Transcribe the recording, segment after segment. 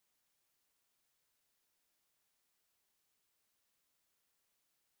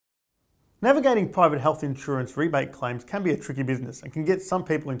Navigating private health insurance rebate claims can be a tricky business and can get some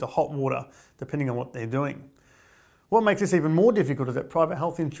people into hot water depending on what they're doing. What makes this even more difficult is that private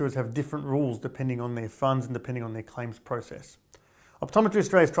health insurers have different rules depending on their funds and depending on their claims process. Optometry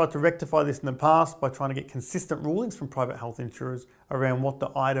Australia has tried to rectify this in the past by trying to get consistent rulings from private health insurers around what the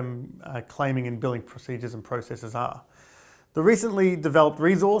item claiming and billing procedures and processes are. The recently developed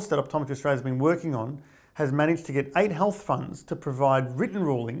resource that Optometry Australia has been working on has managed to get 8 health funds to provide written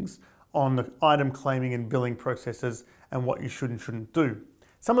rulings on the item claiming and billing processes and what you should and shouldn't do.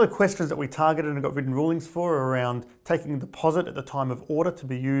 Some of the questions that we targeted and got written rulings for are around taking a deposit at the time of order to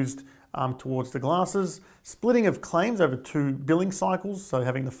be used towards the glasses, splitting of claims over 2 billing cycles, so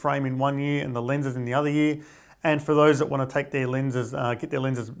having the frame in 1 year and the lenses in the other year, and for those that want to take their lenses, get their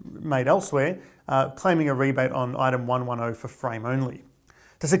lenses made elsewhere, claiming a rebate on item 110 for frame only.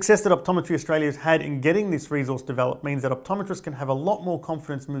 The success that Optometry Australia has had in getting this resource developed means that optometrists can have a lot more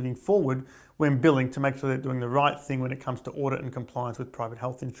confidence moving forward when billing to make sure they're doing the right thing when it comes to audit and compliance with private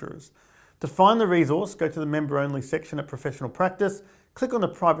health insurers. To find the resource, go to the member-only section at Professional Practice, click on the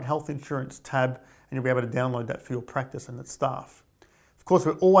Private Health Insurance tab, and you'll be able to download that for your practice and its staff. Of course,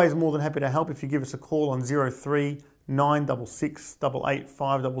 we're always more than happy to help if you give us a call on 03 966 88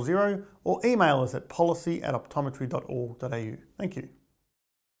 500 or email us at policy@optometry.org.au. Thank you.